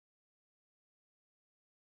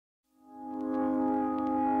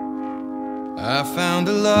I found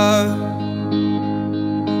a love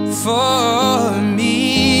for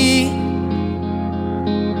me.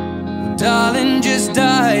 Well, darling, just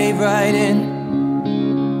dive right in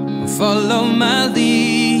and follow my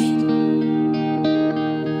lead.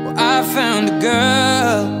 Well, I found a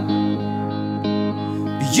girl,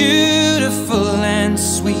 beautiful and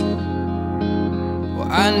sweet.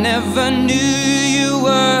 Well, I never knew you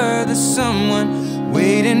were the someone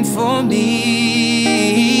waiting for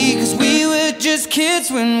me. 'Cause we were just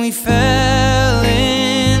kids when we fell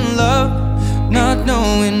in love, not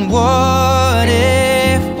knowing what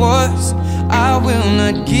it was. I will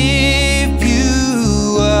not give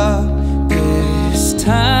you up this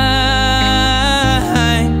time.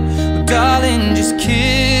 Oh, darling, just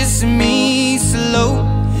kiss me slow.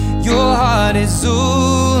 Your heart is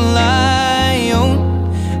all I own,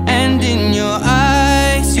 and in your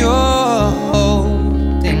eyes you're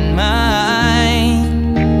holding mine.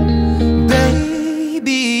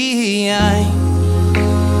 Baby,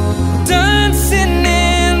 I'm dancing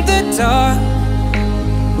in the dark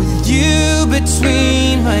with you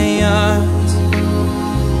between my arms,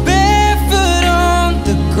 barefoot on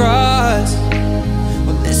the grass.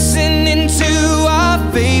 We're listening to our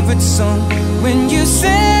favorite song. When you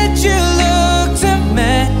said you looked a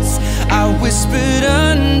mess, I whispered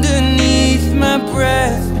underneath my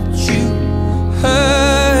breath, but you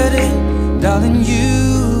heard it. Darling, you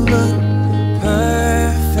look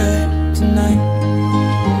perfect tonight.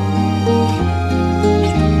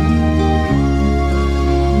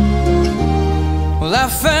 Well, I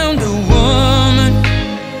found a woman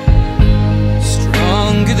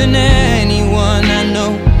stronger than anyone I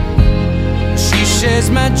know. She shares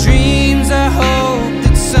my dreams. I hope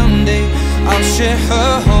that someday I'll share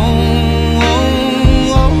her home.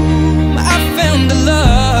 I found a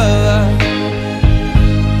love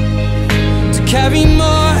to carry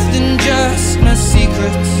more than just my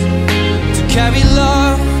secrets, to carry